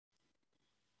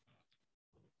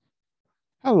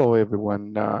Hello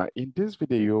everyone. In this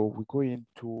video, we're going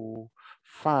to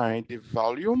find the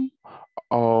volume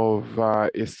of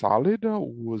a solid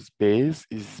whose base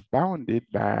is bounded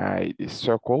by the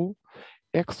circle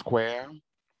x squared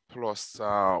plus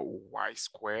y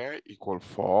squared equal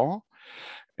 4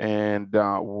 and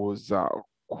whose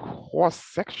cross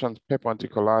sections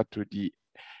perpendicular to the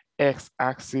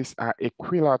x-axis are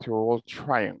equilateral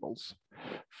triangles.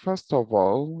 First of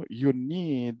all, you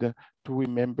need to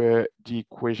remember the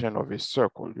equation of a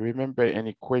circle. Remember, an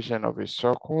equation of a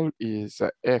circle is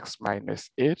x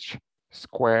minus h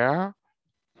square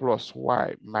plus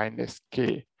y minus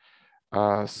k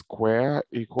square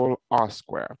equal r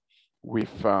square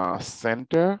with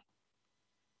center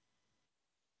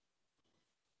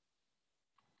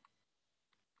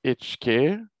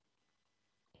hk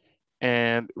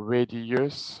and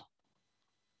radius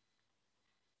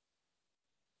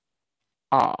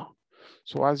r.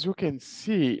 So as you can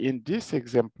see in these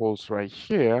examples right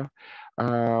here,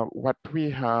 what we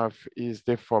have is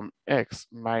the form x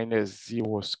minus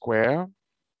 0 square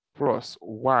plus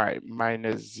y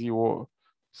minus 0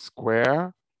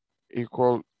 square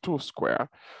equal 2 square.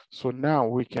 So now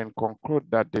we can conclude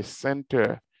that the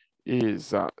center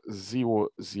is 0,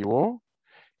 0,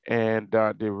 and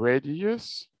the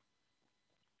radius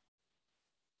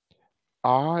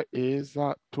r is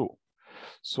 2.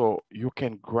 So you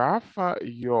can graph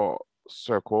your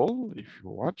circle if you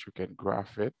want. You can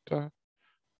graph it.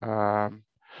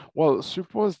 Well,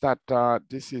 suppose that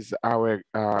this is our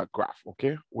graph,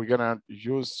 okay? We're gonna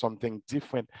use something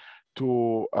different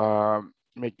to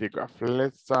make the graph.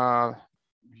 Let's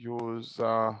use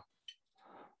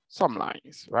some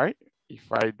lines, right?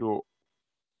 If I do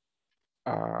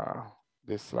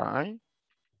this line,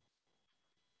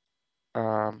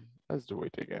 let's do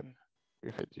it again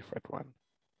with a different one.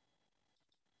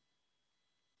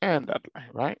 And that line,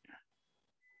 right?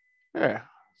 Yeah,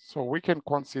 so we can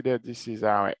consider this is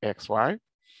our xy.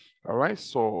 All right,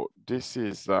 so this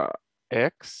is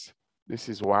x, this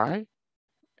is y,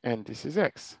 and this is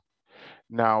x.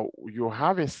 Now you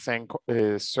have a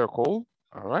circle.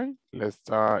 All right, let's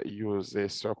use a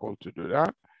circle to do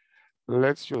that.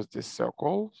 Let's use this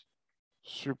circle.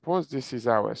 Suppose this is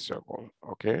our circle,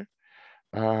 okay?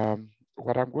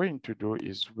 What I'm going to do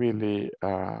is really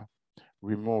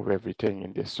remove everything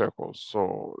in the circle.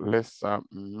 So let's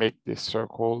make the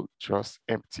circle just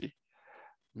empty,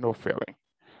 no filling.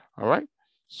 All right.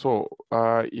 So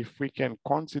if we can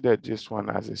consider this one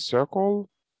as a circle,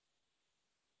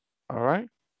 all right.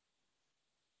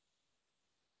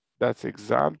 That's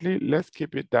exactly, let's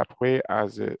keep it that way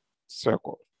as a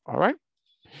circle. All right.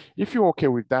 If you're okay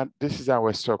with that, this is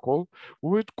our circle. We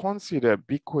would consider,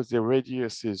 because the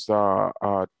radius is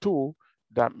 2,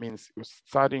 that means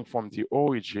starting from the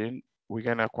origin, we're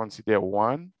gonna consider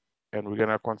 1 and we're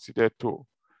gonna consider 2.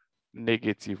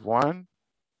 -1,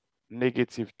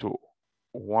 -2,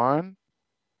 1,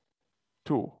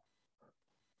 2,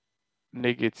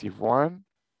 -1,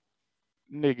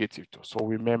 -2. So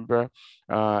remember,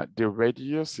 the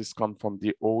radius is come from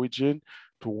the origin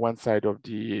to one side of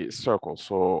the circle.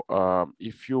 So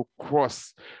if you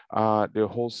cross the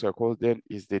whole circle, then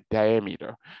is the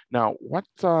diameter. Now, what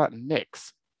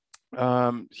next?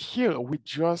 Here we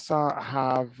just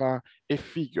have a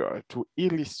figure to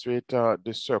illustrate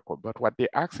the circle, but what they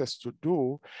ask us to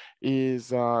do is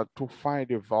to find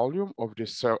the volume of the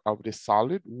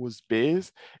solid whose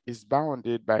base is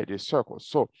bounded by the circle.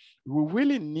 So we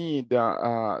really need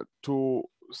to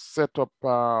set up,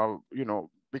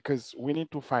 because we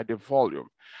need to find the volume.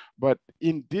 But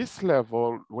in this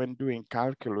level, when doing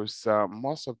calculus,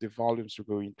 most of the volumes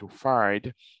we're going to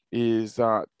find is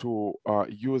to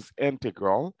use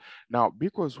integral. Now,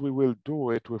 because we will do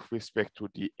it with respect to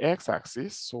the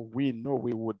x-axis, so we know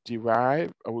we would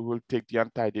derive, we will take the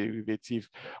antiderivative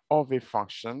of a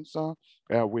function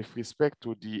with respect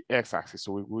to the x-axis.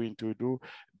 So we're going to do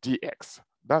dx.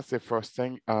 That's the first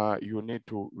thing you need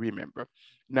to remember.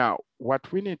 Now,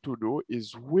 what we need to do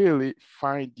is really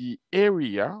find the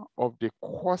area of the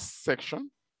cross section,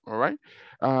 all right?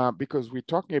 Because we're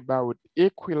talking about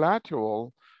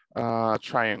equilateral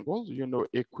triangle. You know,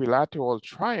 equilateral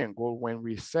triangle, when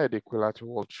we said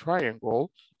equilateral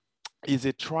triangle, is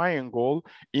a triangle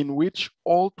in which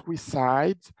all three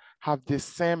sides have the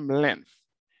same length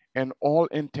and all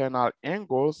internal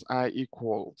angles are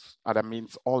equal. That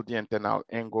means all the internal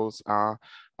angles are,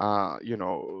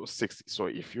 60. So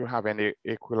if you have an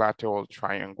equilateral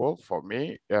triangle, for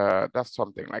me, that's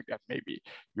something like that. Maybe,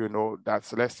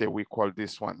 that's, let's say we call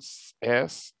this one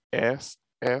S, S,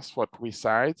 S for three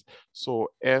sides. So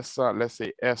S, let's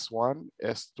say S1,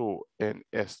 S2, and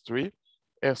S3.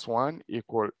 S1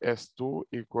 equal S2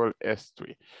 equal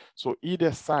S3. So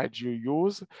either side you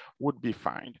use would be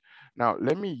fine. Now,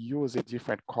 let me use a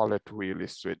different color to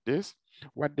illustrate this.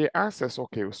 What they ask us,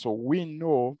 okay, so we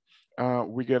know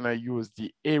we're gonna use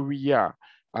the area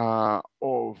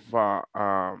of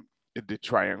the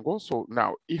triangle. So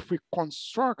now if we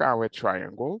construct our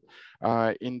triangle,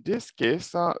 in this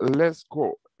case, let's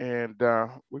go and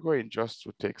we're going just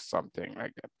to take something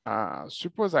like that.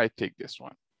 Suppose I take this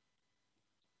one.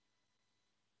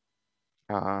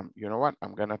 You know what?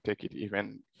 I'm gonna take it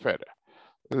even further.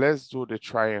 Let's do the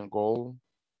triangle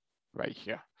right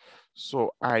here.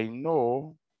 So I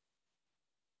know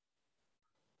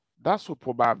that would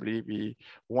probably be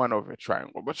one of a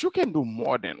triangle, but you can do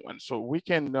more than one. So we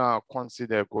can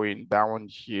consider going down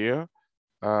here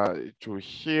to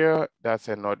here. That's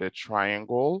another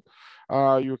triangle.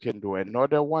 You can do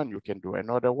another one, you can do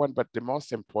another one, but the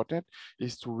most important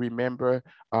is to remember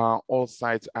all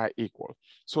sides are equal.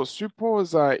 So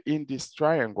suppose in these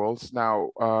triangles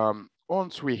now,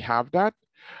 once we have that,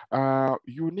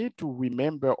 you need to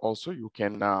remember also, you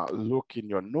can look in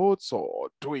your notes or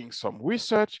doing some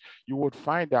research, you would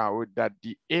find out that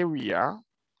the area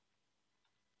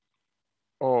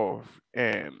of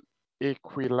an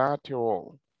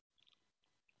equilateral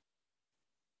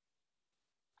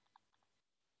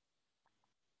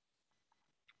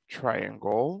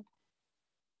triangle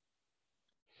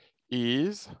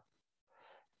is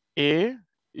A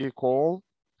equal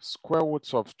square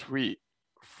roots of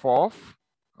 3/4.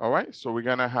 All right, so we're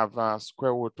gonna have a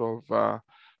square root of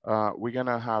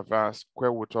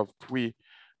square root of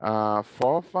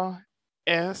 3/4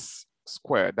 s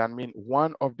squared. That means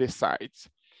one of the sides.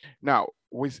 Now,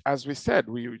 as we said,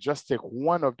 we just take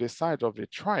one of the sides of the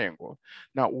triangle.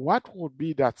 Now, what would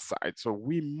be that side? So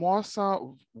we must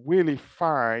really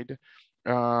find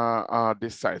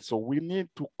this side. So we need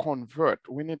to convert,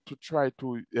 we need to try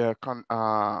to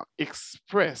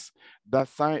express that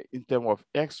side in terms of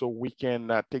x, so we can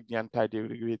take the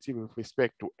antiderivative with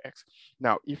respect to x.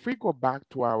 Now, if we go back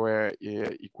to our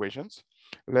equations,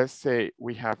 let's say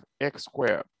we have x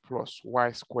squared plus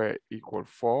y squared equal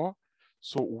 4.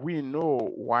 So we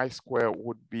know y squared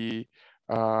would be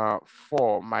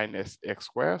 4 minus x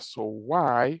squared. So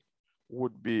y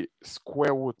would be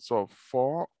square roots of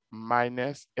 4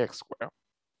 minus x squared.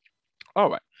 All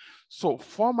right, so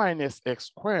 4 minus x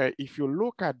squared, if you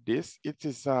look at this, it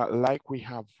is like we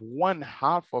have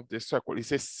 1/2 of the circle.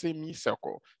 It's a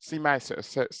semicircle,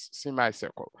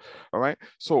 semicircle. All right,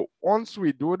 so once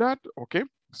we do that, okay,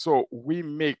 so we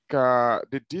make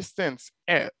the distance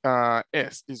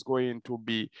s is going to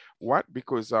be what?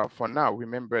 Because for now,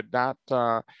 remember that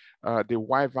the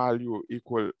y value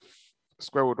equal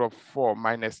square root of 4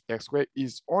 minus x squared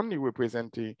is only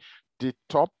representing the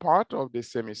top part of the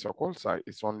semicircle, so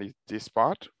it's only this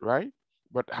part, right?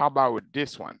 But how about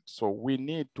this one? So we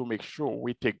need to make sure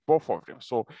we take both of them.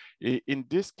 So in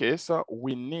this case,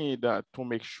 we need to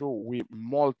make sure we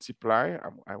multiply.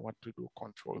 I want to do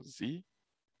Control Z.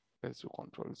 Let's do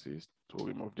Control Z to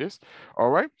remove this.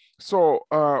 All right. So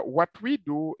what we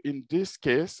do in this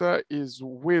case is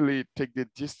really take the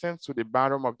distance to the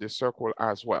bottom of the circle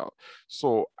as well.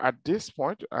 So at this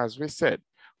point, as we said,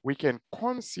 we can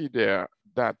consider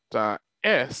that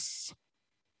S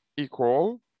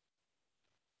equal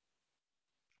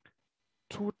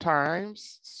 2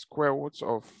 times square roots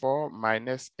of 4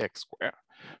 minus x squared.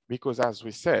 Because as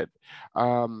we said,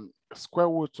 square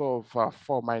root of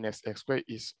 4 minus x squared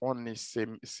is only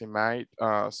semi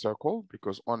circle,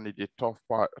 because only the top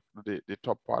part, the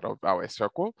top part of our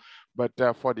circle. But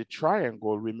for the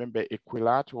triangle, remember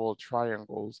equilateral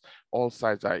triangles, all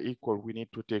sides are equal. We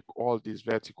need to take all these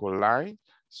vertical lines.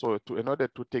 So in order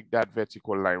to take that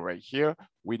vertical line right here,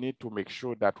 we need to make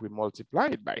sure that we multiply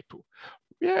it by 2.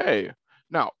 Yay.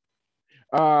 Now,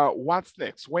 what's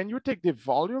next? When you take the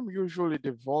volume, usually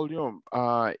the volume,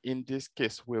 in this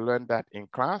case, we learned that in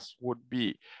class, would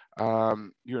be,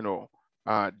 the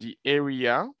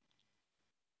area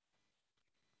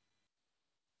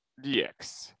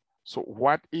dx. So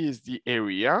what is the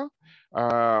area?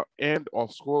 And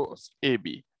of course,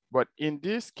 AB. But in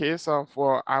this case,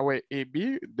 for our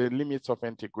AB, the limits of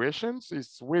integrations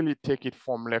is really take it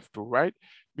from left to right,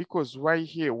 because right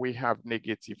here we have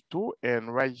 -2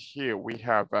 and right here we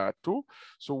have 2.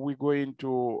 So we're going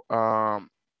to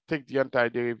take the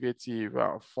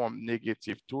antiderivative from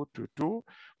 -2 to 2.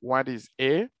 What is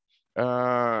A?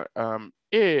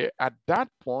 A at that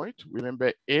point,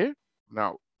 remember A,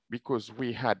 now because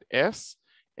we had S,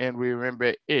 and we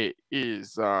remember A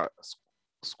is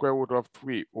square root of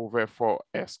 3 over 4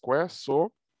 s squared.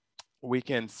 So we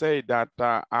can say that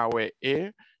our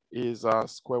A is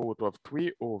square root of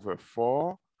 3 over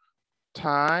 4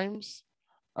 times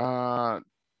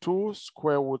 2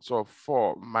 square roots of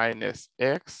 4 minus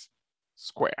x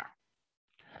squared.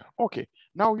 Okay,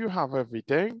 now you have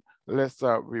everything. Let's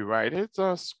rewrite it.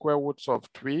 Square roots of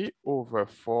 3 over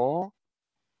 4,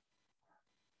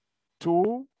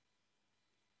 2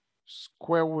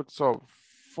 square roots of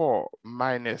 4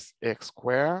 minus x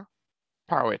squared,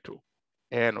 power 2.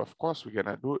 And of course, we're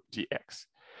gonna do dx.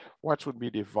 What would be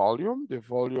the volume? The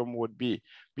volume would be,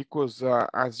 because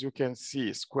as you can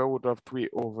see, square root of 3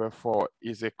 over 4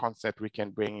 is a constant, we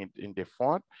can bring it in the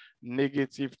front,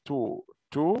 negative 2,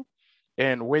 2.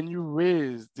 And when you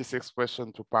raise this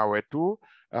expression to power 2,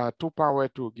 2 power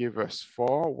 2 gives us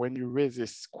 4. When you raise the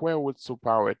square root to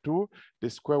power 2, the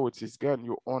square root is gone.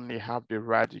 You only have the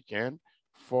radicand,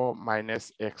 4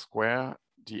 minus x squared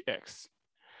dx.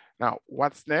 Now,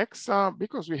 what's next?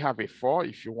 Because we have a 4,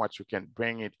 if you want, you can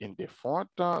bring it in the front.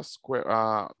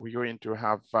 We're going to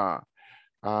have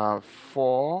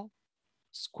 4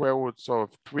 square roots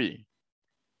of 3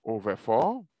 over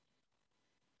 4.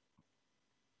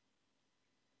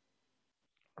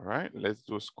 All right, let's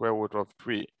do square root of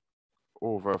 3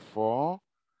 over 4,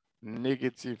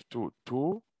 negative 2,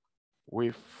 2,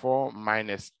 with 4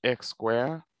 minus x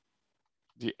squared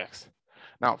dx.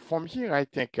 Now, from here, I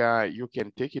think you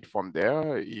can take it from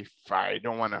there if I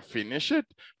don't want to finish it,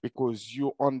 because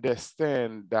you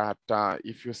understand that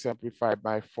if you simplify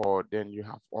by 4, then you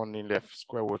have only left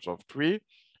square root of 3.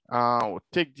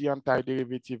 Take the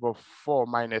antiderivative of 4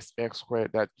 minus x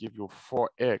squared, that gives you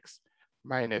 4x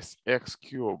minus x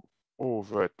cubed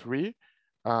over 3.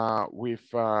 With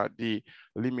the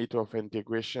limit of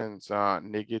integrations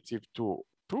negative 2,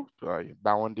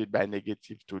 bounded by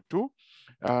negative 2, 2.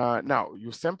 Now,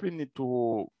 you simply need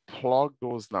to plug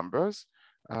those numbers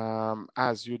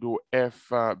as you do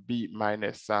fb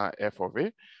minus f of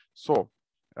a. So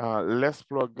let's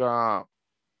plug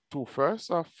 2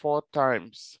 first. 4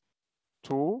 times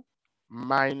 2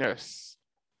 minus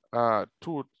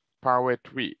 2 power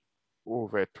 3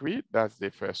 over 3. That's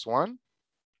the first one.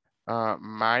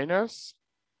 Minus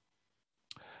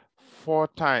 4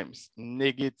 times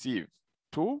negative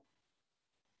 2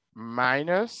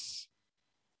 minus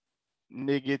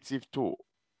negative 2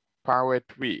 power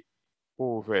 3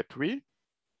 over 3.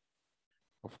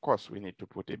 Of course, we need to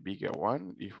put a bigger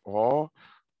one, or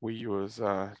we use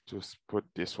to put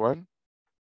this one.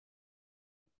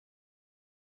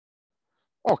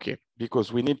 Okay,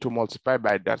 because we need to multiply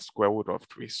by that square root of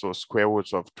 3. So square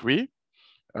roots of 3.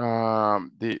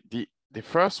 The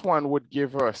first one would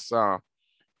give us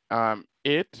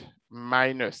 8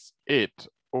 minus 8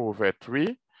 over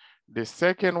 3. The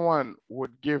second one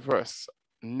would give us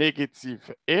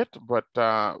negative 8, but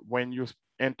when you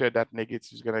enter that negative,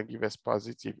 it's going to give us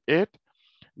positive 8.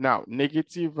 Now,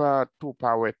 negative 2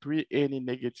 power 3, any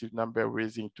negative number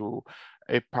raising to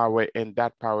a power, and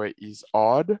that power is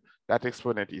odd. That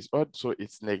exponent is odd, so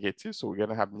it's negative. So we're going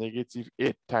to have negative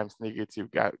 8 times negative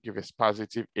give us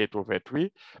positive 8 over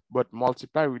 3. But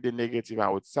multiply with the negative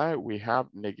outside, we have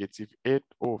negative 8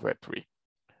 over 3.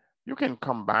 You can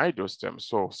combine those terms.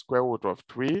 So square root of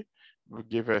 3 will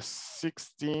give us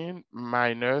 16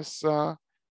 minus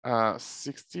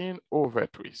 16 over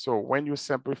 3. So when you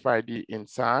simplify the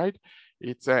inside,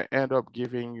 it end up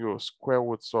giving you square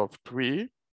roots of 3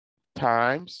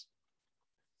 times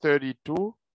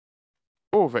 32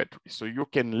 over 3. So you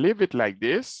can leave it like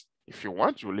this. If you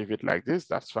want, you leave it like this,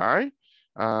 that's fine.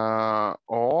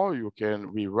 Or you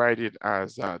can rewrite it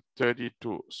as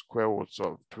 32 square roots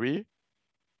of 3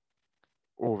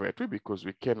 over 3, because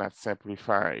we cannot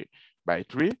simplify by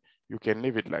 3. You can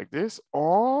leave it like this,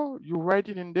 or you write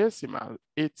it in decimal,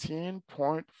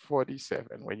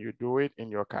 18.47, when you do it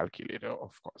in your calculator,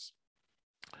 of course.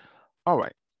 All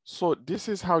right, so this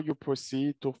is how you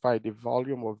proceed to find the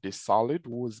volume of the solid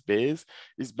whose base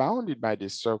is bounded by the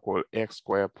circle x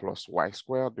squared plus y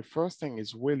squared. The first thing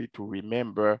is really to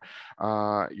remember,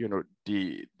 you know,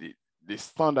 the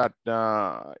standard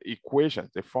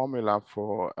equations, the formula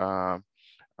for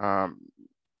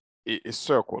a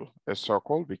circle,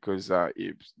 because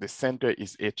if the center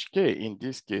is HK, in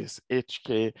this case,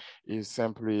 HK is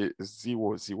simply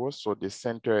 0, 0. So the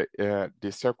center,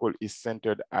 the circle is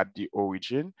centered at the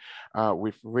origin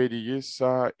with radius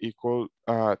equal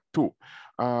 2.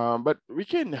 But we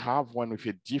can have one with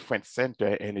a different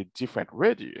center and a different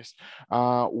radius.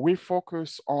 We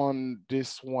focus on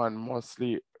this one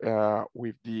mostly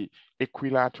with the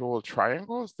equilateral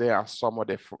triangles. There are some of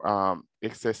the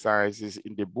exercises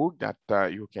in the book that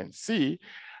you can see.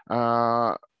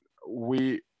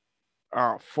 We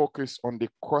focus on the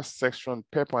cross section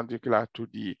perpendicular to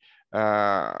the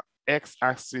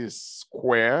x-axis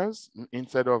squares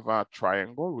instead of a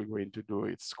triangle. We're going to do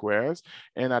it squares.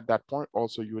 And at that point,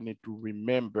 also, you need to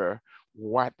remember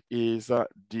what is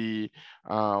the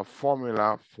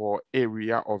formula for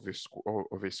area of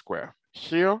a square.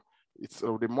 Here, it's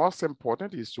the most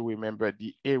important is to remember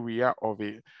the area of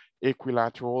a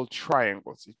equilateral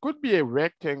triangles. It could be a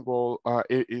rectangle,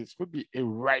 it could be a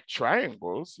right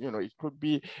triangles, you know, it could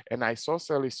be an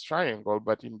isosceles triangle,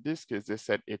 but in this case, they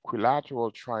said equilateral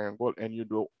triangle, and you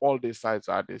know all the sides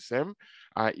are the same,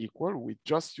 are equal. We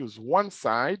just use one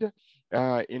side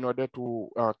in order to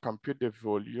compute the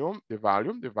volume. The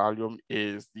volume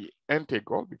is the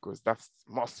integral, because that's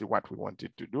mostly what we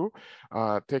wanted to do,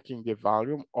 taking the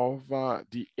volume of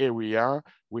the area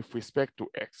with respect to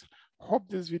x. Hope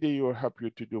this video will help you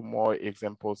to do more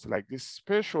examples like this,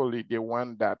 especially the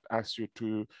one that asks you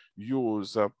to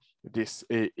use this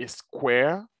a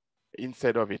square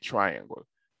instead of a triangle.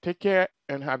 Take care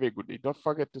and have a good day. Don't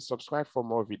forget to subscribe for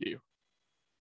more videos.